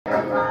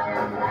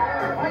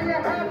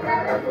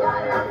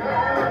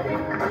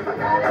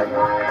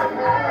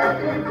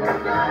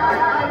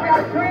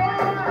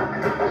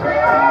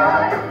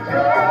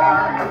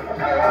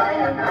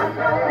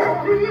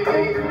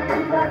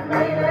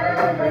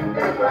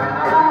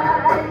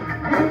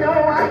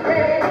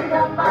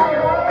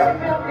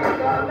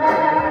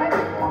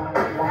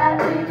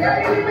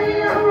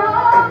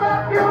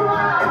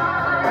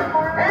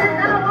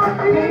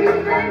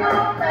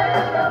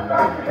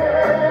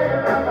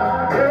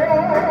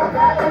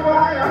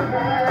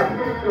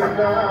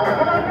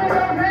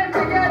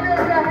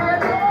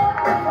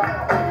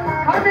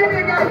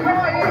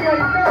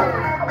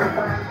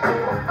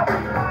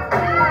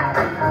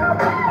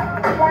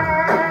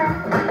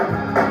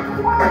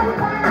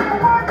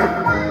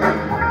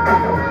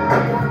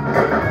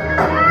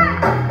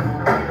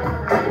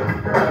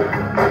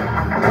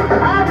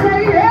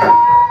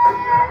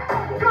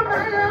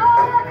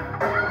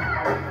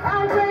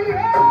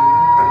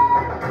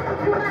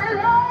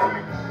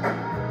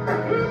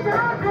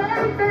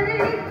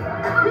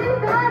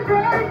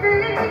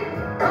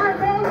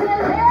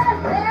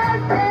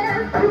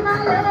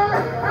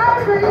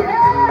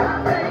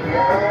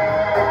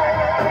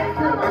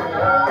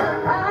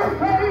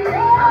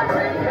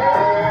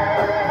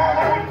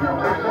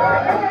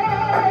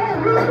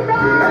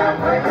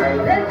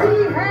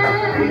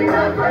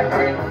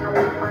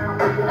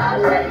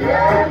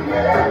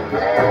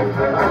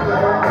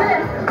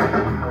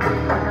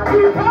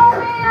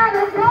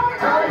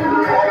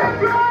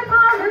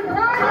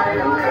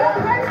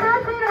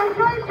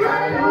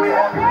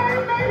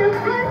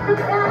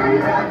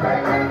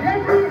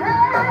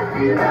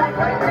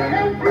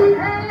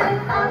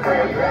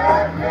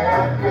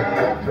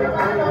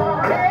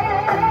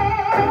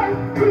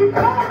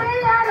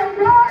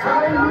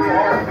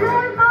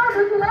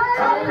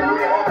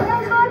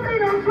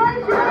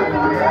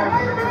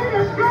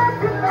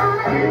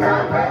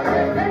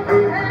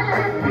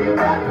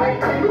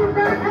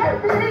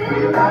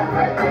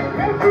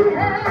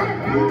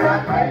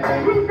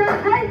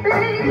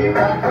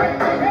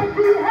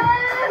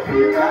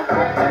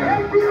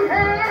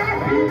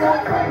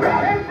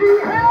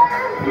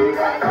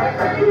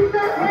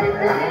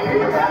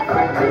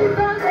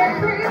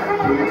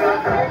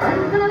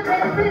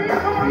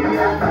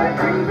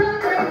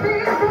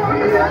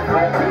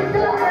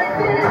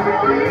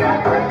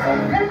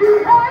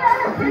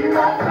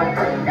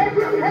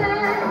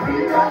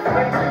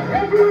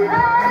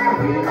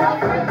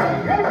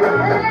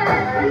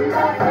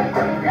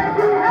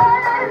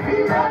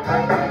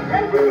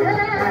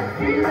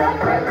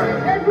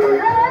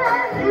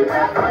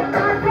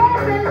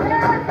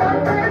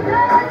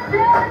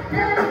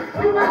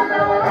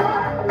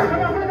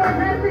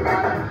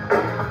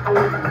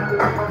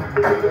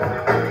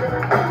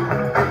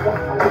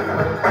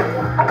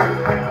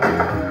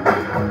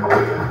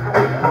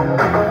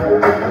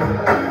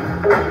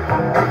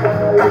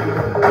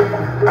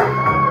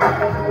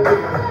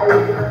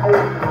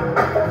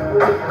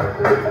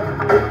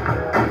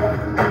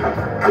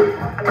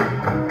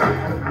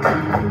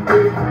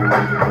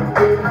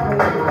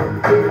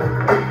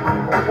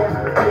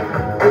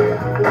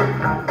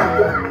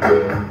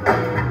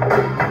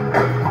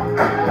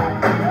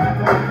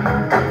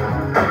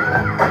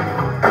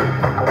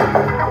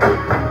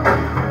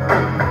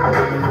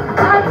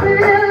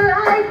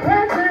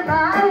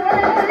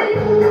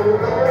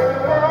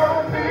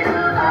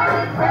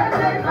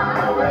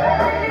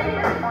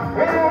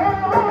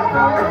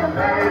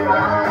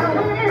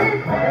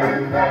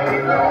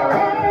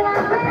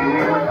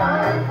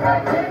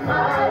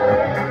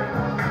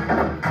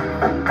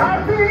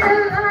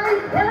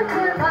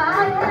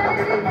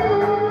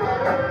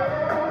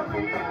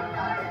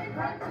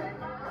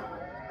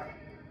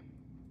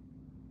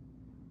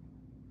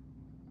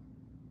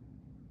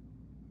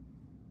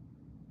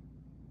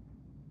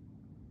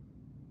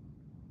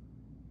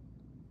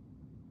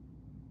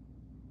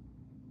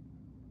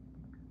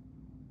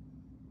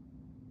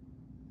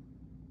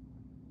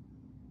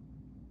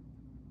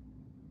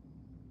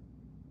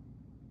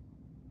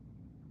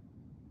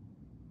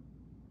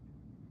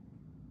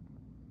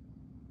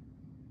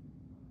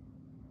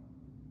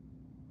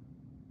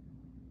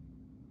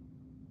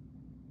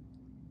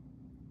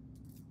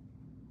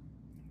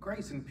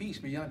Grace and peace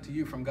be unto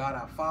you from God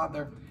our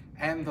Father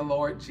and the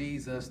Lord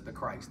Jesus the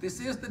Christ. This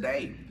is the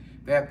day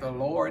that the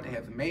Lord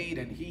hath made,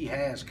 and he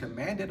has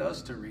commanded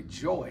us to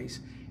rejoice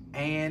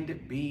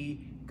and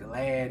be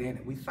glad in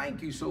it. We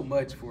thank you so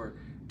much for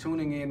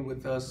tuning in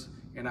with us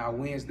in our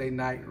Wednesday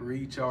night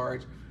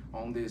recharge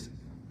on this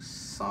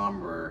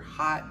summer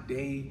hot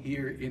day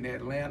here in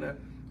Atlanta.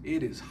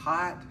 It is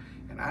hot,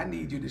 and I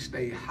need you to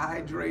stay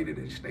hydrated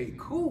and stay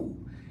cool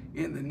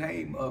in the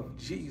name of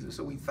Jesus.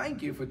 So we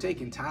thank you for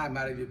taking time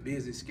out of your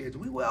busy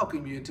schedule. We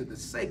welcome you into the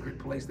sacred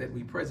place that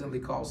we presently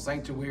call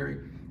sanctuary,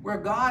 where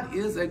God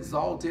is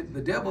exalted,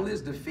 the devil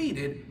is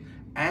defeated,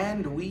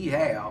 and we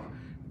have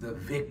the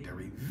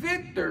victory.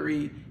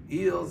 Victory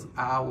is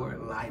our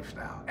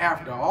lifestyle.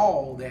 After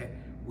all that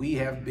we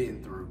have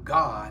been through,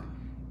 God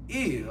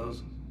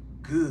is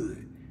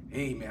good.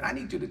 Amen. I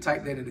need you to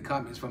type that in the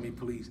comments for me,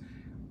 please.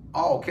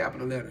 All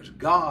capital letters.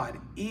 God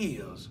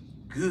is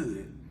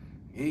good.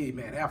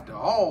 Amen. After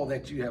all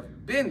that you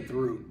have been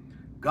through,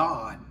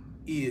 God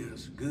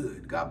is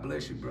good. God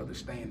bless you, Brother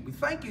Stan. We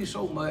thank you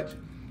so much.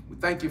 We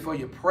thank you for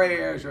your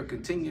prayers, your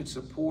continued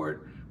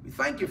support. We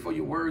thank you for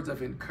your words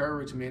of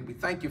encouragement. We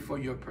thank you for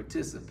your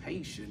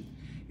participation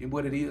in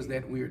what it is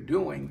that we're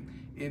doing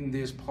in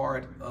this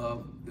part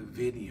of the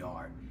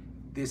vineyard.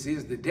 This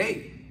is the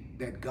day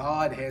that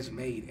God has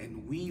made,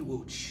 and we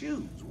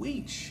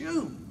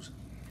choose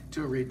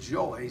to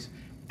rejoice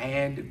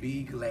and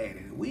be glad.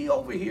 And we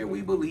over here,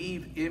 we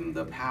believe in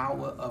the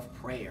power of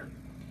prayer,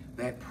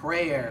 that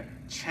prayer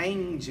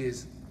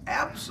changes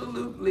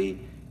absolutely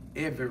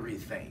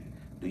everything.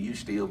 Do you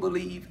still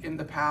believe in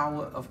the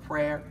power of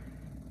prayer?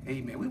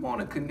 Amen. We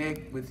want to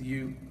connect with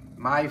you.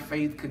 My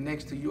faith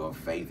connects to your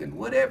faith, and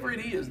whatever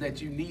it is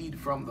that you need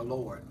from the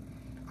Lord,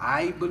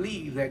 I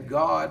believe that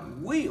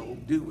God will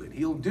do it.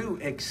 He'll do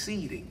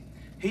exceeding.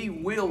 He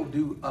will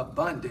do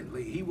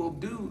abundantly. He will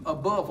do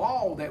above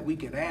all that we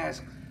can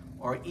ask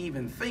or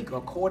even think,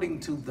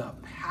 according to the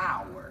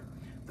power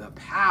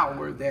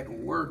that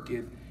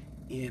worketh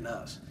in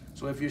us.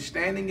 So if you're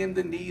standing in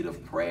the need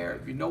of prayer,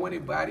 if you know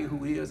anybody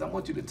who is, I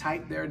want you to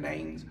type their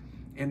names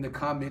in the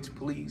comments,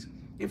 please.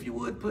 If you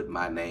would, put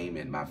my name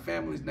and my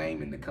family's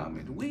name in the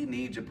comments. We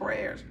need your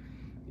prayers.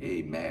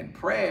 Amen.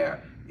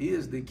 Prayer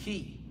is the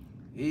key.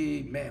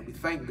 Amen. We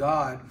thank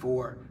God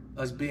for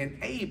us being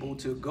able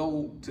to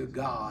go to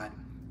God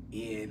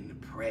in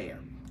prayer.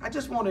 I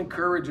just want to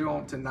encourage you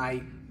on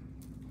tonight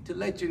to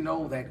let you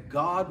know that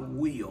God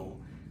will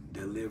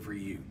deliver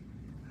you.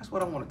 That's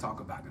what I want to talk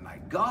about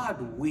tonight.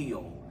 God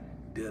will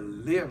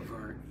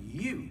deliver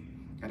you.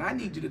 And I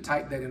need you to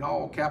type that in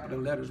all capital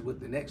letters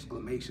with an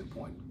exclamation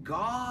point.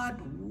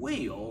 God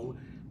will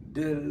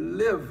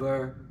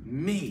deliver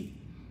me.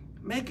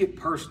 Make it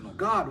personal.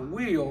 God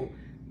will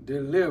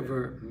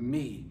deliver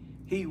me.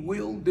 He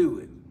will do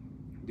it.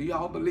 Do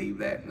y'all believe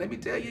that? Let me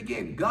tell you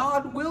again,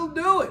 God will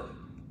do it.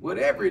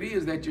 Whatever it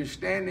is that you're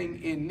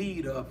standing in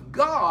need of,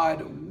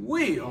 God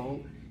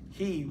will.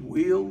 He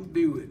will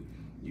do it.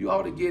 You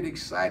ought to get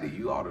excited.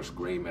 You ought to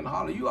scream and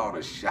holler. You ought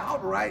to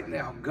shout right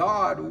now.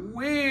 God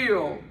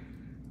will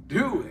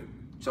do it.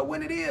 So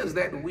when it is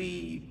that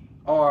we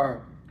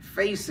are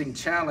facing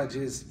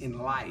challenges in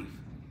life,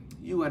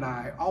 you and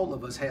I, all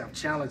of us have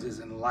challenges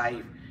in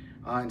life,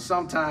 and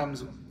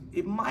sometimes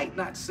it might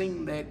not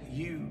seem that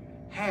you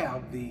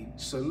have the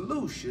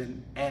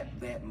solution at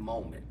that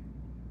moment.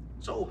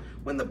 So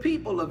when the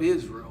people of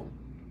Israel,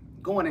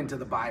 going into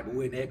the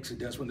Bible in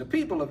Exodus, when the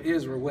people of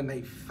Israel, when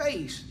they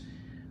faced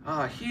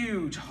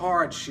huge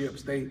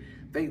hardships,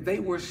 they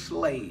were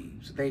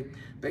slaves.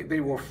 They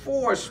were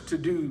forced to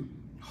do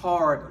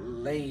hard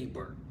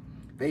labor.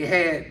 They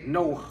had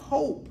no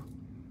hope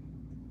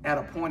at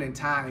a point in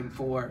time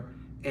for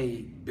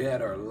a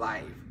better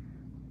life.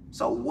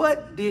 So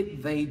what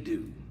did they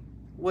do?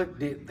 What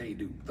did they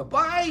do? The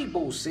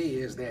Bible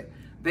says that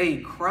they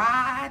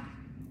cried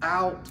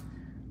out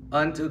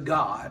unto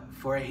God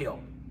for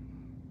help.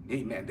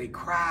 Amen. They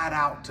cried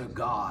out to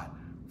God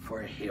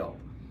for help.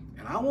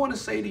 And I want to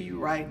say to you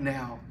right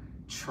now,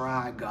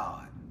 try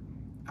God.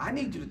 I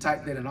need you to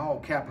type that in all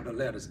capital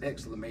letters,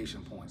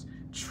 exclamation points.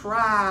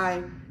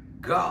 Try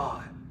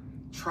God.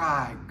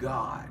 Try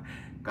God.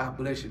 God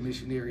bless you,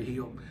 Missionary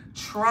Hill.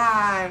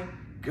 Try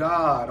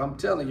God. I'm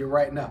telling you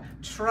right now,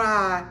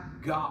 try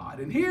God.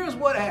 And here's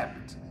what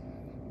happens.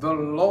 The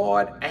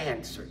Lord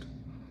answered.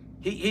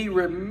 He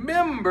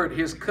remembered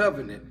his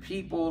covenant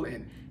people,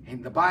 and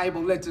the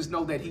Bible lets us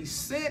know that he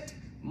sent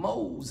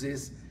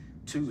Moses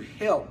to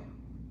help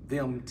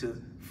them, to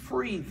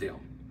free them.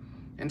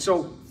 And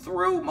so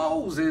through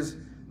Moses,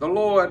 the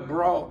Lord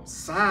brought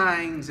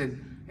signs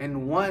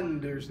and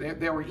wonders.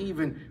 There were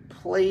even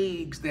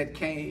plagues that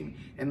came,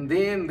 and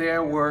then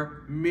there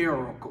were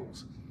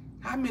miracles.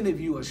 How many of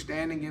you are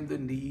standing in the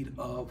need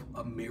of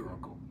a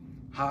miracle?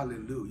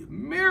 Hallelujah.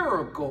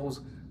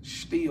 Miracles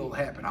still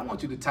happen. I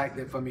want you to type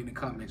that for me in the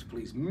comments,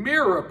 please.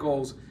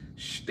 Miracles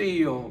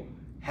still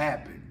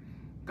happen.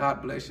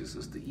 God bless you,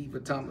 Sister Eva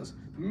Thomas.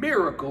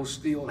 Miracles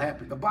still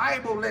happen. The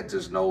Bible lets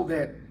us know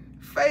that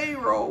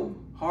Pharaoh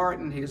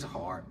hardened his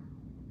heart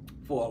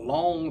for a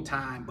long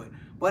time,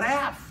 but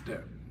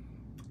after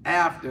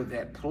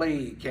that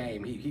plague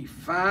came, he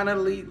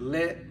finally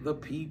let the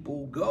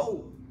people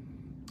go.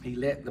 He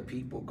let the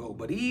people go.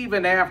 But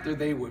even after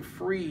they were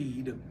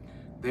freed,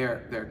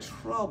 their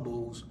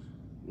troubles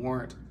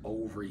weren't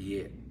over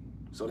yet.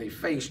 So they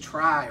faced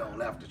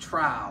trial after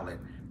trial and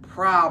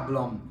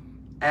problem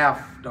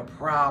after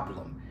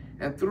problem.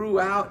 And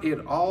throughout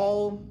it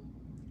all,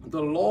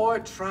 the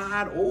Lord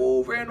tried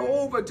over and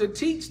over to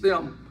teach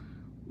them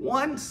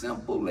one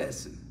simple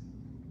lesson.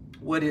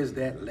 What is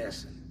that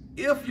lesson?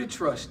 If you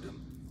trust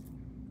him,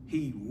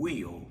 he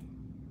will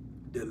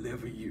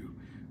deliver you.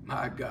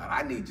 My God,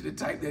 I need you to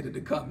type that in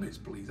the comments,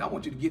 please. I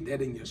want you to get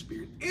that in your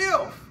spirit.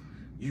 If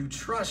you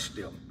trust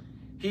him,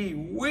 he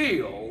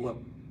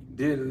will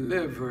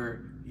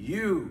deliver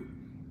you.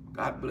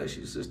 God bless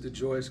you, Sister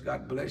Joyce.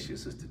 God bless you,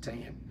 Sister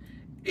Tan.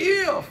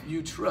 If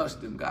you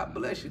trust him, God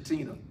bless you,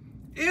 Tina.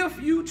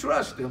 If you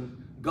trust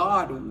him,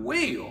 God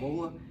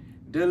will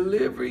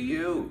deliver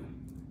you.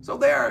 So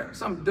there are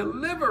some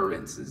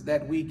deliverances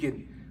that we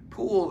can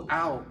pull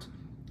out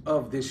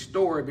of this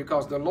story,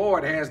 because the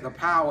Lord has the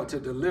power to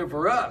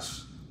deliver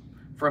us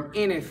from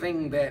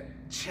anything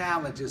that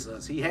challenges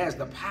us. He has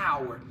the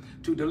power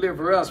to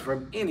deliver us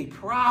from any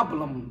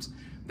problems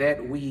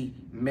that we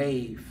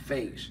may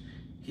face.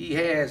 He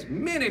has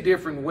many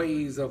different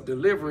ways of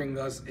delivering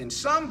us, and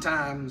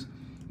sometimes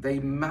they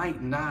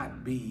might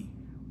not be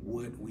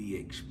what we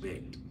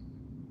expect.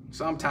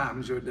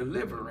 Sometimes your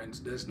deliverance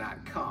does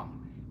not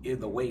come in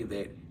the way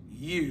that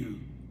you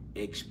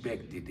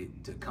expected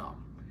it to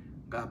come.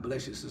 God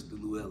bless you, Sister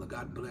Luella.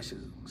 God bless you,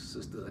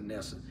 Sister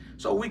Anessa.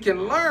 So we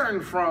can learn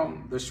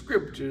from the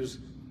scriptures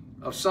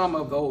of some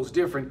of those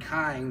different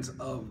kinds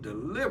of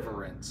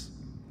deliverance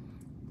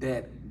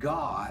that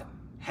God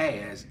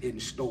has in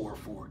store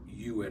for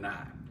you and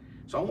I.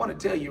 So I want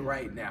to tell you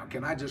right now,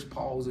 can I just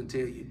pause and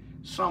tell you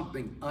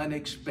something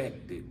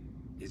unexpected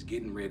is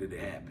getting ready to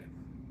happen.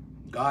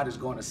 God is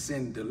going to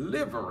send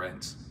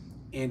deliverance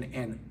in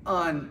an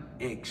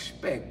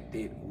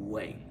unexpected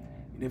way.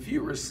 And if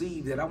you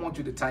receive that, I want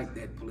you to type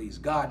that, please.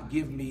 God,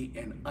 give me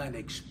an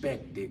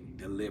unexpected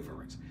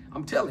deliverance.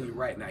 I'm telling you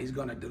right now, he's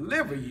going to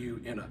deliver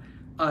you in an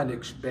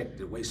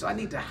unexpected way. So I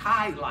need to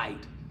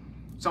highlight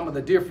some of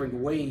the different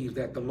ways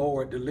that the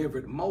Lord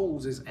delivered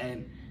Moses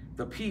and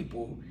the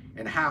people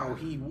and how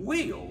he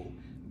will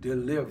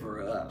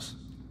deliver us.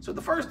 So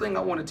the first thing I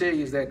want to tell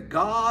you is that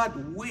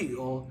God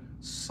will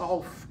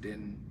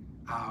soften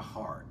our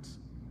hearts.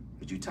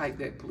 Would you type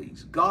that,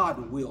 please?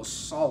 God will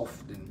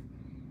soften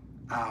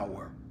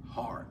our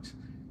hearts.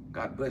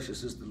 God bless you,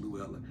 Sister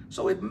Luella.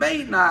 So it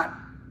may not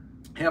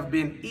have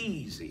been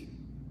easy.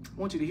 I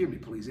want you to hear me,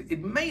 please.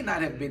 It may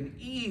not have been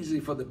easy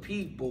for the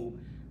people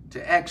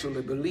to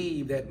actually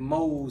believe that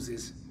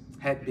Moses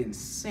had been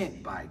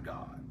sent by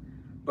God.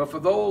 But for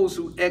those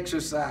who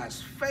exercise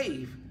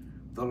faith,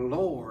 the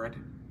Lord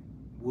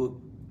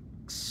will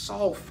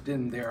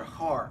soften their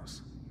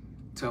hearts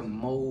to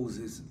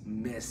Moses'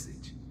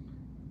 message.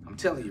 I'm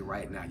telling you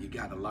right now, you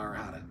got to learn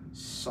how to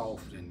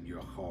soften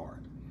your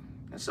heart.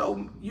 And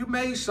so you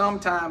may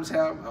sometimes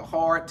have a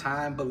hard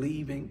time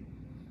believing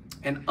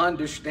and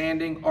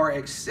understanding or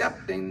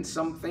accepting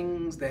some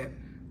things that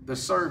the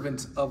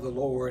servants of the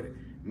Lord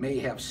may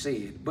have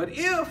said. But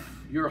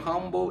if you're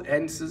humble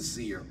and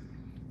sincere,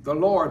 the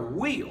Lord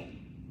will.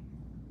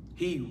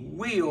 He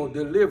will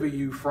deliver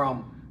you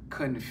from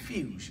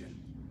confusion.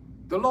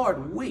 The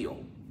Lord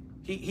will.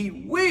 He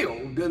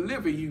will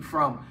deliver you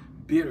from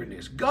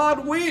bitterness.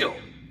 God will.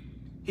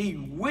 He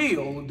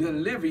will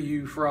deliver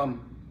you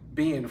from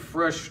being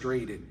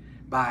frustrated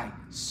by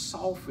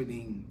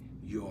softening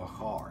your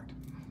heart.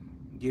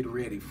 Get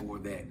ready for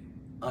that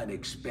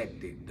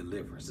unexpected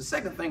deliverance. The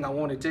second thing I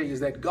want to tell you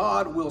is that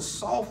God will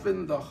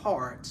soften the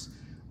hearts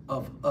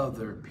of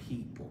other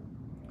people.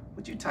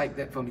 Would you type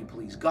that for me,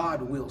 please?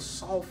 God will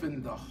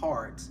soften the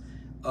hearts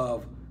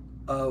of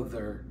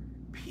other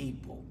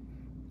people.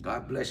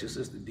 God bless you,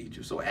 Sister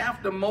Dietrich. So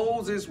after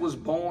Moses was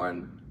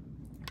born,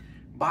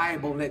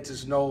 Bible lets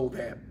us know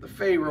that the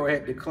Pharaoh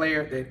had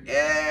declared that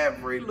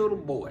every little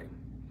boy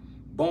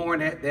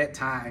born at that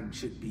time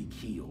should be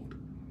killed.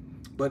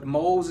 But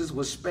Moses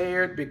was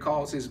spared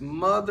because his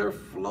mother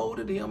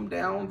floated him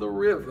down the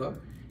river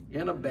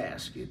in a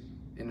basket,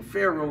 and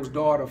Pharaoh's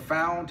daughter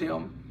found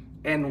him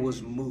and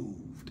was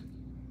moved.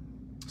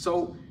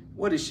 So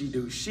what did she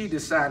do? She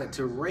decided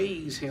to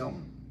raise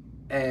him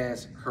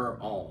as her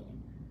own.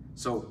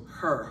 So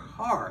her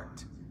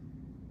heart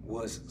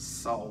was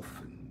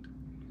softened.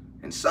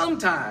 And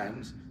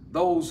sometimes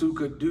those who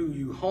could do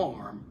you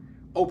harm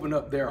open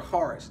up their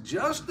hearts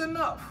just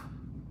enough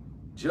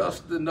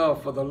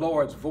for the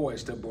Lord's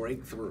voice to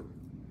break through.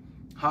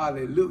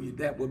 Hallelujah.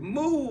 That would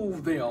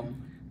move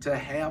them to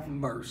have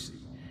mercy.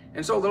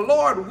 And so the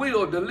Lord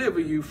will deliver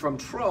you from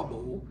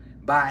trouble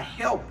by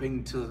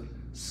helping to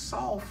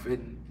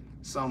soften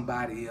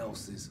somebody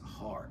else's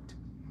heart.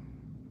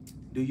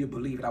 Do you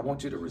believe it? I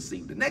want you to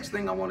receive. The next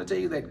thing I want to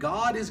tell you that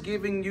God is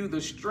giving you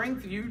the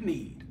strength you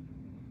need.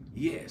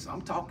 Yes,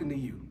 I'm talking to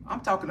you.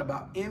 I'm talking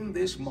about in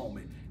this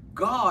moment.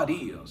 God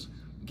is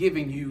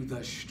giving you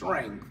the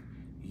strength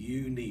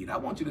you need. I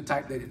want you to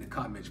type that in the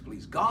comments,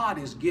 please. God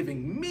is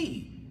giving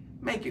me,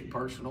 make it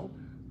personal,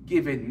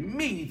 giving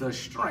me the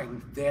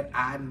strength that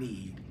I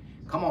need.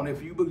 Come on,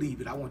 if you believe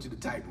it, I want you to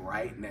type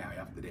right now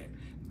after that.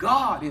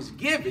 God is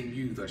giving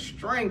you the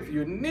strength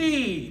you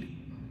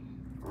need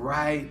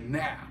right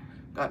now.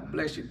 God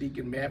bless you,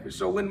 Deacon Maverick.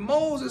 So when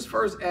Moses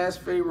first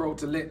asked Pharaoh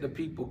to let the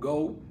people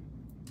go,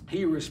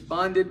 he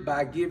responded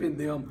by giving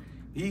them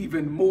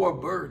even more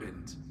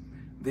burdens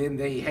than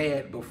they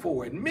had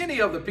before. And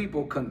many of the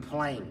people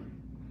complained,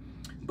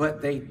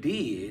 but they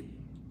did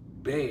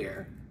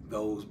bear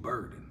those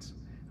burdens.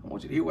 I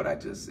want you to hear what I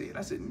just said.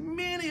 I said,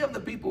 many of the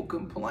people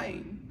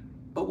complained,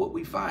 but what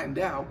we find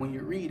out when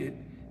you read it,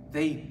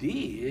 they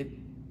did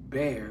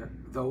bear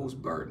those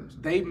burdens.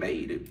 They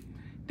made it.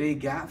 They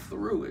got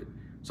through it.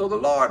 So the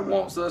Lord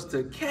wants us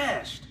to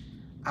cast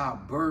our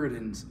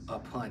burdens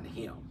upon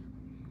him.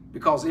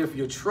 Because if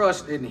you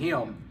trust in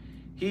him,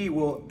 he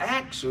will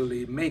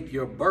actually make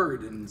your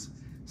burdens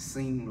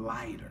seem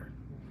lighter.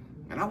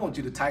 And I want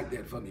you to type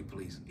that for me,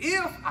 please.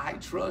 If I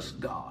trust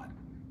God,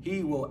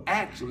 he will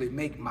actually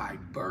make my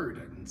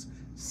burdens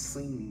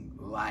seem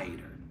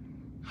lighter.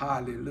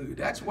 Hallelujah.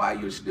 That's why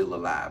you're still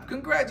alive.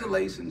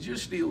 Congratulations, you're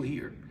still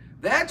here.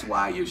 That's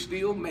why you're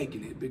still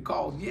making it,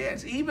 because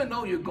yes, even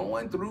though you're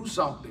going through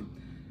something,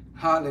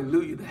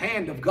 hallelujah, the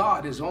hand of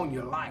God is on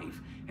your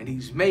life, and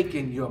he's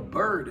making your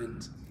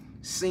burdens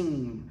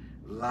seem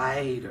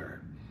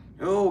lighter.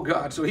 Oh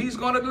God, so he's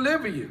going to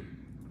deliver you.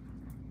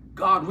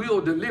 God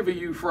will deliver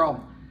you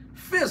from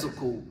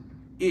physical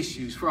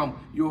issues, from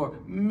your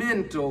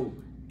mental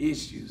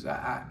issues.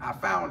 I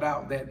found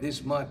out that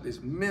this month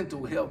is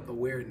mental health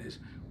awareness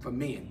for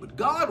men, but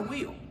God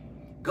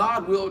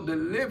will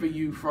deliver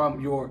you from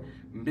your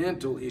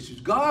mental issues.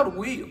 God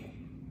will.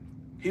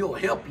 He'll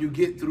help you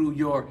get through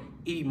your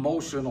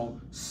emotional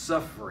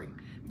suffering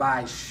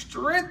by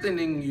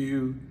strengthening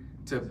you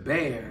to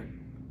bear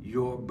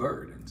your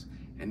burdens.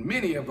 And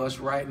many of us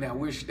right now,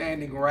 we're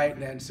standing right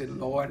now and saying,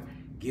 Lord,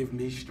 give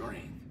me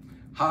strength.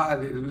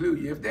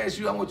 Hallelujah. If that's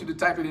you, I want you to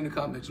type it in the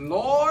comments.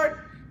 Lord,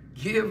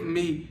 give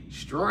me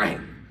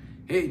strength.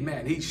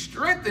 Amen. He's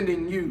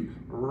strengthening you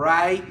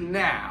right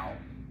now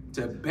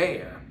to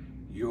bear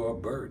your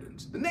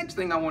burdens. The next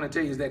thing I want to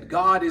tell you is that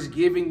God is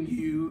giving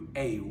you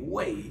a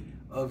way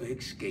of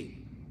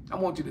escape. I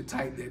want you to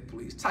type that,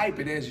 please. Type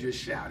it as you're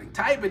shouting.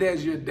 Type it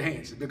as you're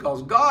dancing,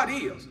 because God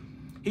is.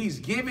 He's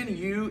giving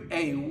you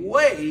a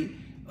way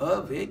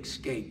of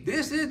escape.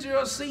 This is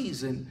your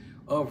season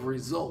of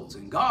results,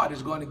 and God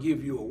is going to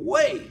give you a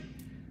way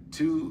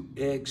to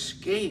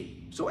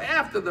escape. So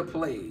after the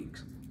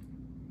plagues,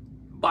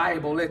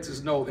 Bible lets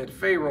us know that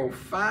Pharaoh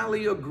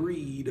finally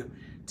agreed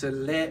to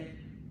let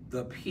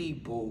the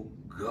people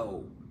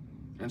go.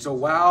 And so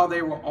while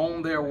they were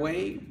on their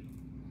way,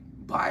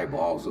 Bible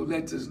also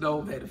lets us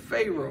know that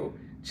Pharaoh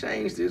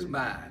changed his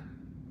mind.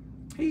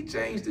 He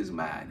changed his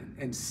mind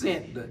and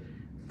sent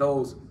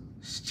those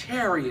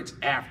chariots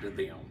after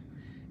them.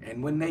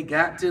 And when they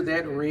got to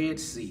that Red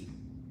Sea,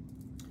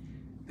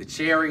 the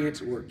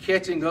chariots were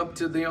catching up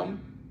to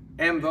them,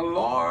 and the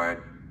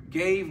Lord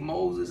gave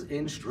Moses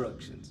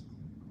instructions.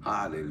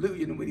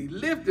 Hallelujah. And when he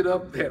lifted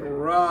up that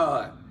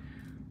rod,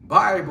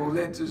 Bible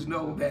lets us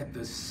know that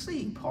the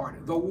sea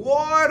parted, the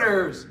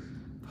waters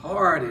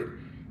parted,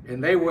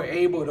 and they were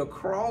able to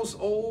cross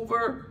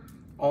over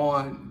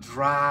on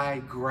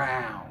dry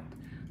ground.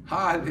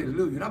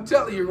 Hallelujah. And I'm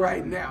telling you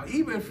right now,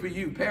 even for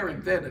you,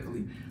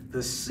 parenthetically,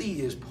 the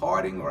sea is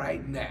parting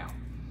right now.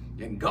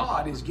 And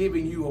God is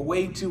giving you a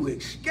way to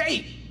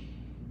escape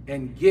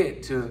and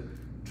get to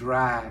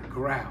dry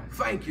ground.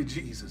 Thank you,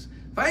 Jesus.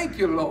 Thank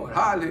you, Lord.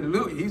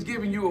 Hallelujah. He's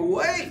giving you a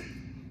way.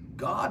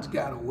 God's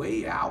got a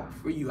way out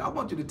for you. I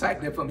want you to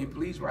type that for me,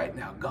 please, right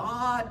now.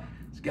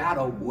 God's got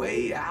a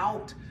way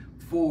out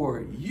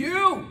for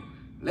you.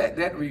 Let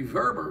that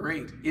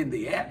reverberate in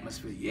the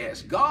atmosphere.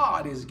 Yes,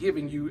 God is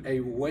giving you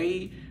a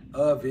way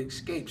of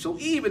escape. So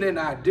even in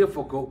our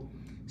difficult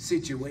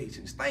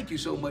situations, thank you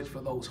so much for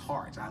those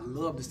hearts. I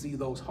love to see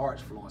those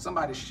hearts flowing.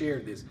 Somebody share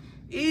this.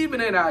 Even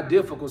in our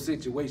difficult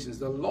situations,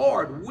 the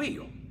Lord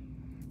will.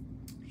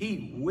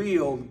 He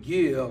will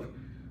give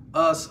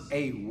us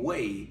a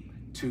way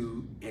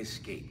to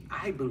escape.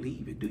 I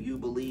believe it. Do you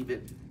believe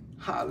it?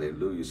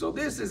 Hallelujah. So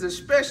this is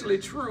especially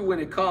true when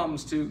it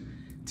comes to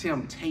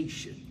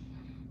temptation,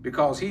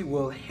 because he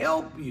will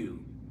help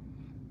you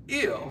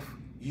if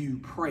you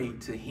pray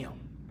to him.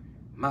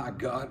 My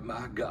God,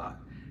 my God.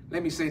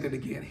 Let me say that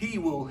again. He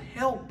will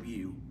help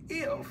you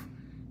if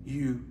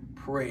you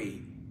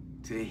pray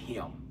to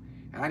him.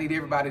 And I need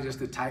everybody just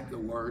to type the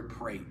word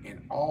pray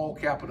in all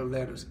capital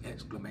letters,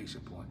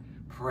 exclamation point.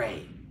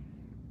 Pray.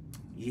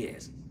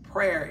 Yes,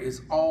 prayer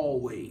is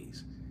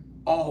always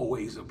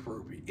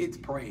appropriate. It's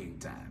praying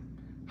time.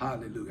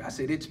 Hallelujah. I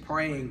said it's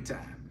praying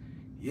time.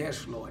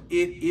 Yes, Lord,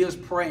 it is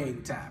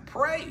praying time.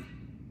 Pray.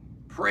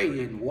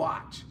 Pray and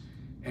watch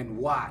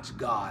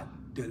God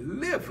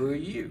deliver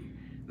you.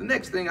 The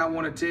next thing I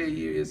want to tell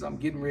you is, I'm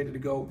getting ready to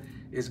go,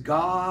 is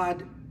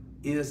God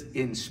is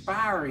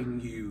inspiring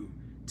you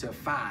to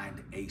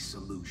find a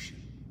solution.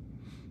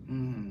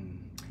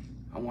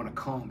 I want to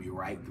calm you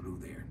right through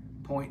there.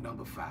 Point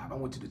number 5. I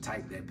want you to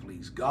type that,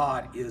 please.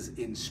 God is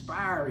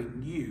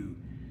inspiring you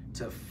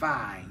to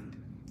find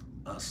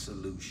a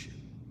solution.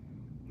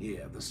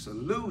 Yeah, the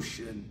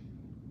solution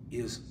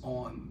is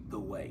on the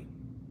way.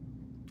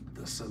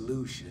 The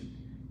solution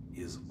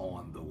is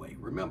on the way.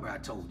 Remember, I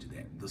told you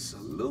that. The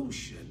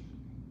solution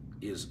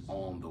is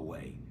on the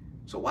way.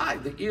 So why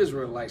the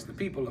Israelites, the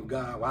people of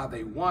God, while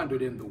they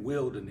wandered in the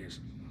wilderness,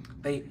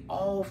 they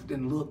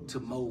often looked to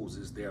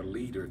Moses, their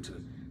leader,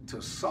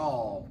 to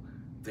solve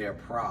their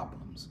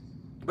problems.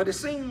 But it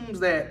seems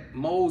that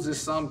Moses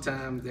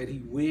sometimes, that he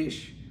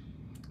wished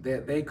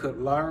that they could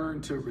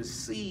learn to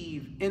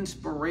receive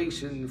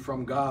inspiration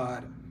from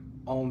God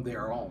on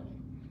their own.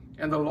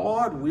 And the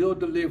Lord will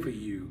deliver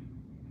you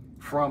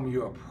from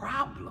your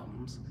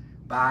problems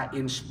by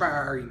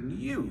inspiring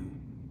you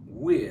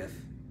with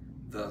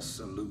the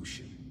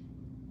solution.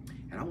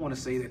 And I want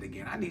to say that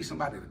again. I need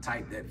somebody to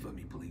type that for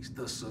me, please.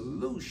 The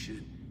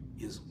solution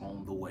is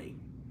on the way.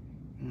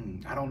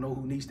 I don't know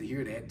who needs to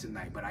hear that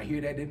tonight, but I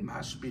hear that in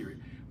my spirit.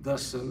 The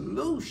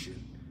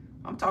solution,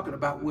 I'm talking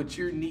about what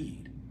you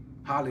need.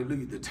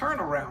 Hallelujah. The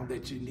turnaround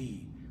that you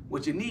need.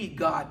 what you need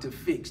God to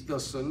fix, the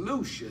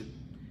solution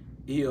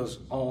is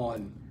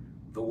on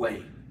the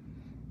way.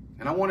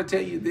 And I want to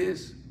tell you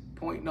this,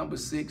 point number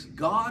 6,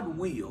 God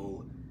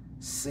will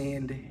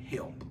send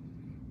help.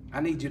 I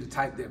need you to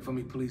type that for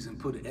me, please, and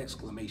put an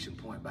exclamation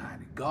point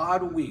behind it.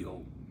 God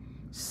will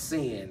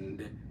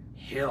send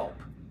help.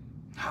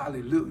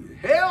 Hallelujah.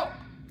 Help!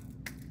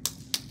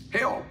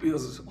 Help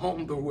is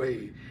on the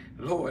way.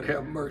 Lord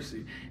have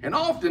mercy. And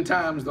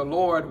oftentimes the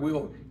Lord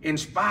will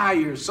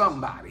inspire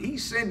somebody.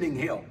 He's sending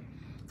help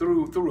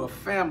through a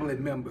family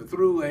member,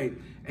 through a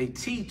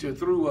teacher,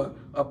 through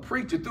a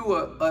preacher,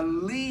 through a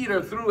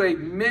leader, through a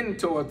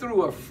mentor,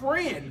 through a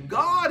friend.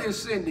 God is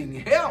sending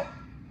help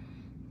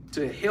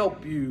to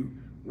help you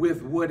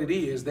with what it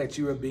is that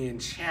you are being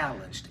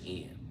challenged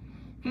in.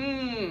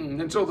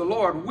 And so the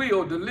Lord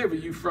will deliver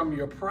you from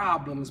your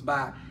problems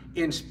by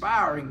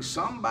inspiring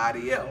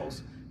somebody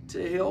else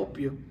to help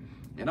you.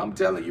 And I'm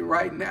telling you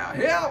right now,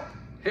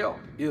 help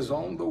is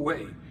on the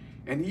way.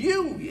 And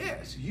you,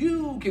 yes,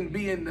 you can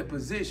be in the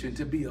position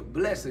to be a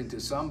blessing to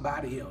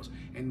somebody else.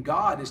 And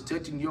God is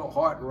touching your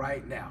heart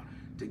right now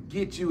to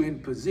get you in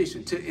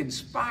position, to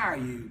inspire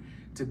you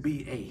to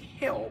be a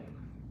help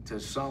to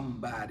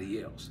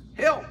somebody else.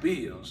 Help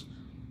is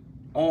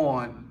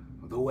on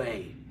the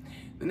way.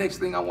 The next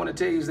thing I want to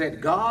tell you is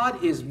that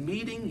God is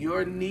meeting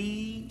your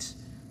needs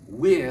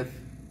with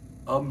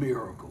a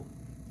miracle.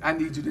 I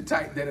need you to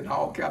type that in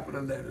all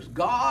capital letters.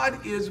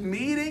 God is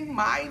meeting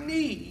my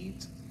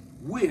needs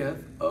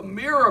with a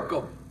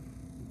miracle.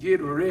 Get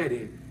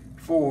ready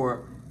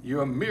for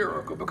your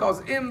miracle,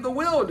 because in the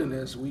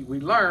wilderness, we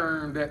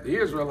learned that the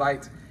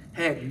Israelites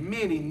had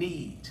many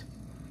needs.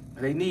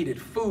 They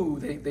needed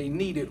food, they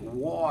needed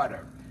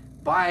water.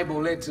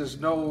 Bible lets us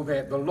know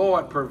that the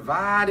Lord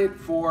provided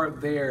for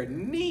their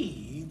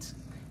needs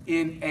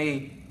in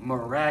a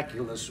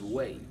miraculous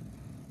way.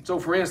 So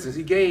for instance,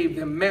 he gave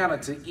them manna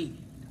to eat,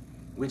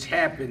 which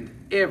happened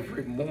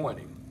every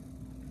morning.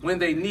 When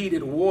they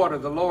needed water,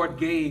 the Lord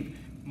gave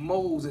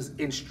Moses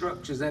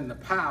instructions and the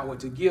power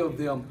to give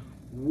them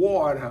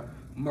water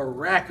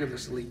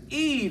miraculously,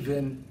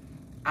 even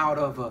out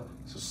of a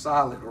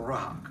solid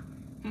rock.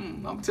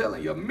 I'm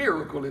telling you, a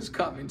miracle is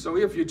coming. So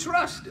if you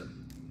trust him,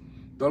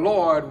 the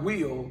Lord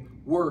will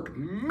work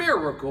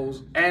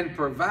miracles and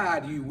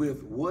provide you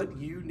with what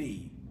you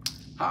need.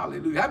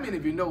 Hallelujah. How many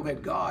of you know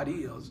that God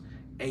is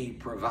a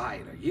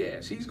provider?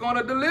 Yes, he's going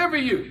to deliver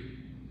you.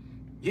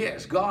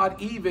 Yes,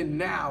 God, even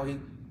now,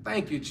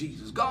 thank you,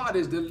 Jesus. God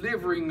is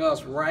delivering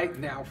us right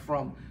now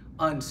from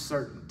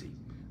uncertainty.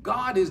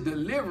 God is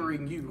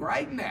delivering you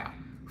right now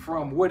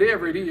from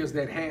whatever it is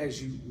that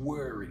has you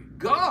worried.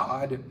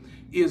 God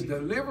is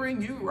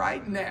delivering you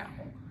right now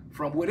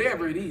from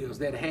whatever it is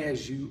that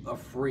has you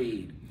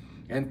afraid.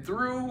 And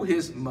through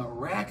his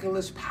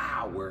miraculous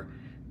power,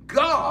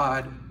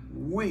 God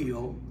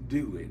will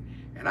do it.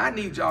 And I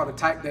need y'all to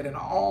type that in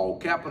all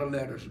capital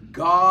letters.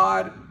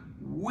 God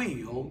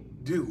will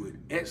do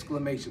it.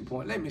 Exclamation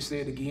point. Let me say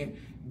it again.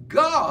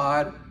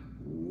 God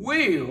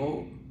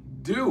will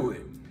do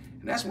it.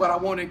 And that's what I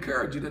want to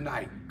encourage you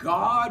tonight.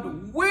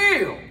 God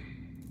will.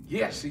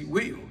 Yes, he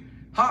will.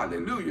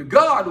 Hallelujah.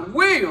 God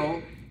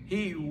will.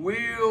 He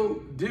will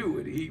do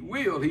it. He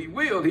will. He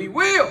will. He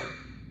will.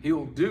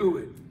 He'll do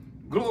it.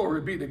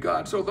 Glory be to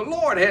God. So the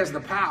Lord has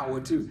the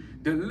power to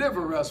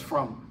deliver us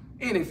from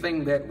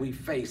anything that we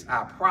face,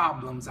 our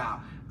problems,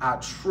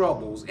 our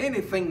troubles,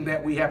 anything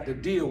that we have to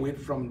deal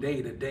with from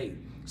day to day.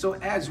 So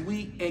as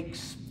we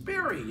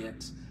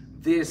experience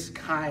this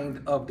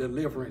kind of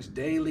deliverance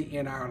daily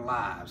in our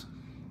lives,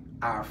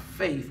 our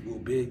faith will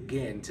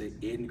begin to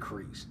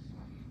increase.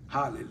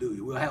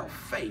 Hallelujah. We'll have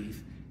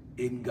faith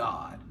in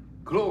God.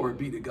 Glory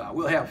be to God.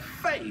 We'll have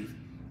faith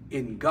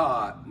in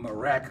God,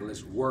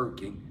 miraculous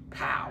working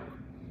power.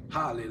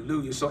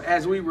 Hallelujah. So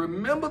as we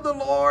remember the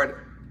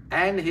Lord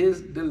and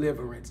his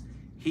deliverance,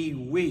 he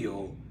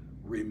will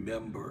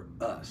remember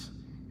us.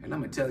 And I'm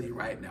going to tell you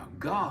right now,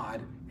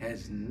 God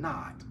has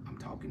not, I'm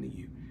talking to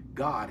you,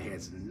 God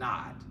has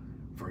not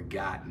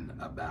forgotten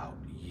about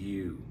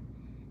you.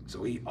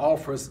 So he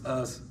offers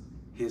us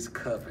his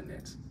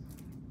covenants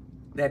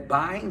that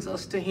binds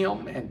us to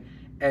him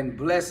and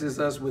blesses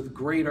us with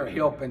greater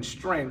help and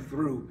strength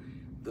through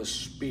the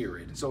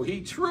Spirit. So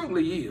he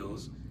truly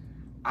is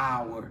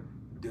our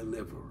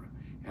deliverer.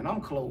 And I'm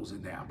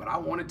closing now, but I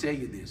want to tell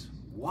you this.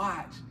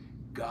 Watch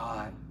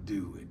God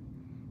do it.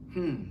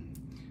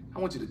 I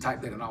want you to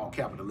type that in all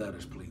capital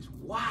letters, please.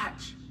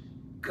 Watch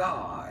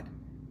God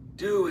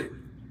do it.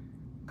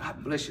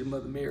 God bless you,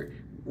 Mother Mary.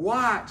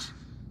 Watch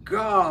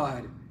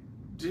God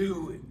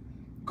do it.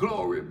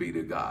 Glory be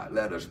to God.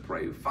 Let us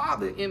pray.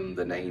 Father, in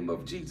the name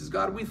of Jesus,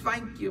 God, we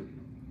thank you.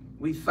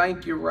 We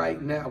thank you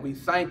right now. We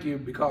thank you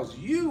because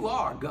you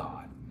are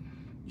God.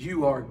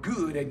 You are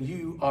good and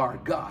you are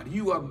God.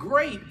 You are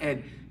great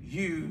and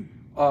you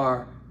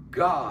are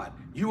God.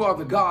 You are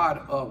the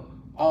God of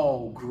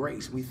all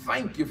grace. We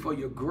thank you for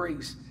your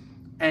grace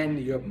and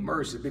your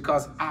mercy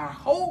because our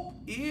hope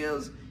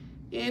is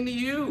in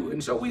you.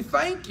 And so we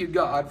thank you,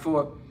 God,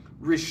 for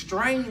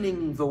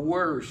restraining the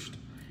worst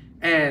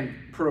and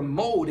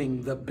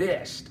promoting the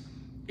best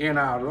in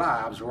our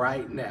lives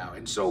right now.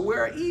 And so we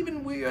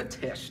are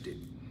tested,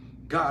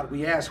 God,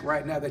 we ask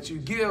right now that you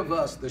give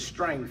us the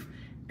strength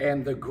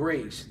and the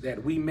grace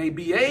that we may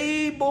be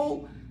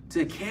able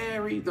to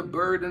carry the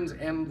burdens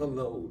and the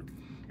load.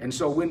 And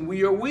so when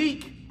we are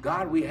weak,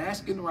 God, we're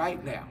asking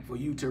right now for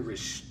you to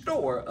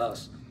restore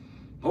us.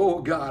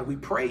 Oh God, we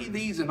pray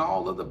these and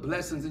all of the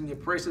blessings in your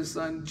precious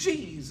Son,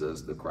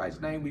 Jesus the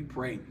Christ's name we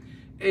pray.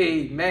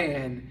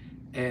 Amen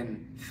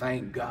and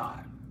thank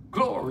God.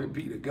 Glory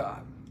be to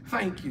God.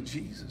 Thank you,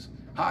 Jesus.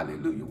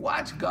 Hallelujah.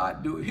 Watch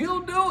God do it.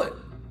 He'll do it.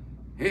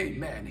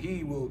 Amen.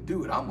 He will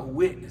do it. I'm a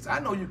witness. I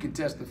know you can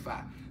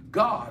testify.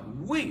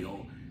 God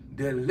will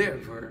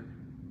deliver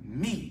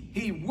me.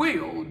 He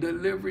will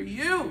deliver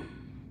you.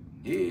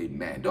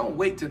 Amen. Don't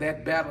wait till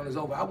that battle is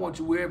over. I want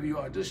you, wherever you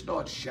are, just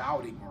start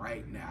shouting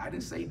right now. I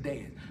didn't say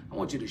dance. I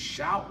want you to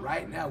shout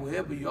right now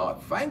wherever you are.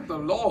 Thank the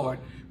Lord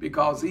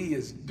because he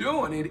is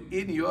doing it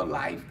in your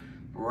life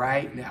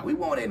right now. We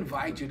want to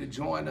invite you to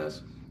join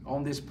us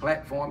on this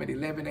platform at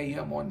 11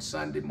 a.m. on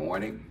Sunday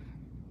morning,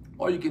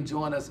 or you can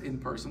join us in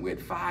person. We're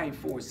at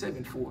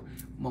 5474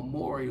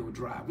 Memorial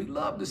Drive. We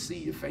love to see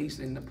your face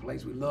in the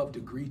place. We love to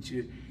greet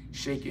you,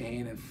 shake your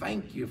hand, and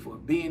thank you for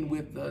being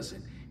with us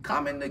and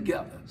coming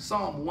together.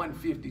 Psalm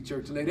 150,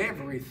 church, let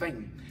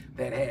everything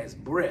that has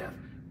breath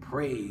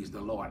praise the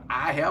Lord.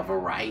 I have a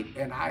right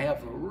and I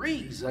have a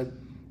reason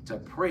to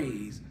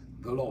praise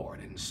the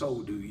Lord, and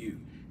so do you.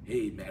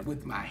 Amen.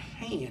 With my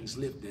hands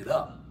lifted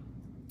up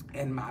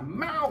and my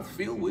mouth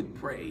filled with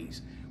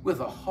praise, with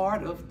a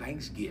heart of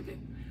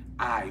thanksgiving,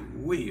 I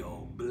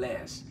will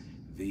bless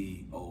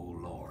thee, O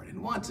Lord.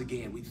 And once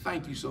again, we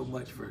thank you so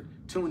much for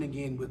tuning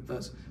in with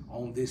us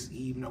on this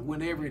evening, or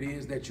whenever it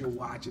is that you're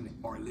watching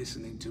or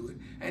listening to it.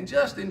 And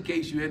just in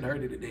case you hadn't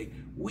heard it today,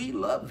 we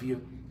love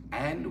you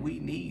and we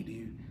need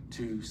you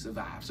to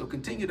survive. So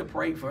continue to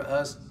pray for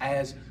us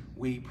as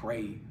we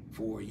pray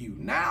for you.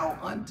 Now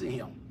unto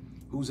him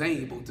who's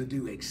able to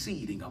do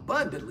exceeding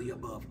abundantly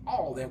above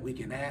all that we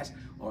can ask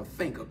or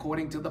think,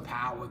 according to the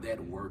power that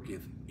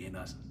worketh in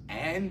us.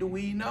 And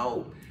we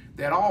know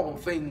that all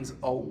things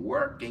are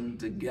working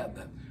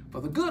together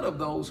for the good of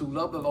those who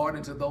love the Lord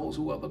and to those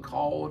who are the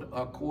called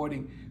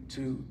according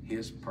to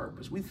his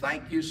purpose. We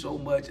thank you so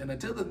much. And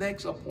until the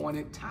next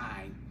appointed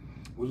time,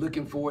 we're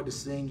looking forward to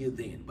seeing you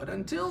then. But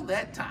until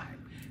that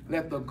time,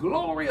 let the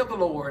glory of the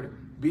Lord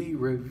be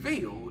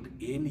revealed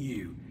in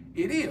you.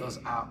 It is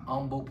our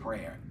humble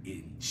prayer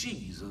in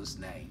Jesus'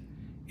 name.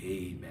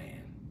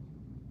 Amen.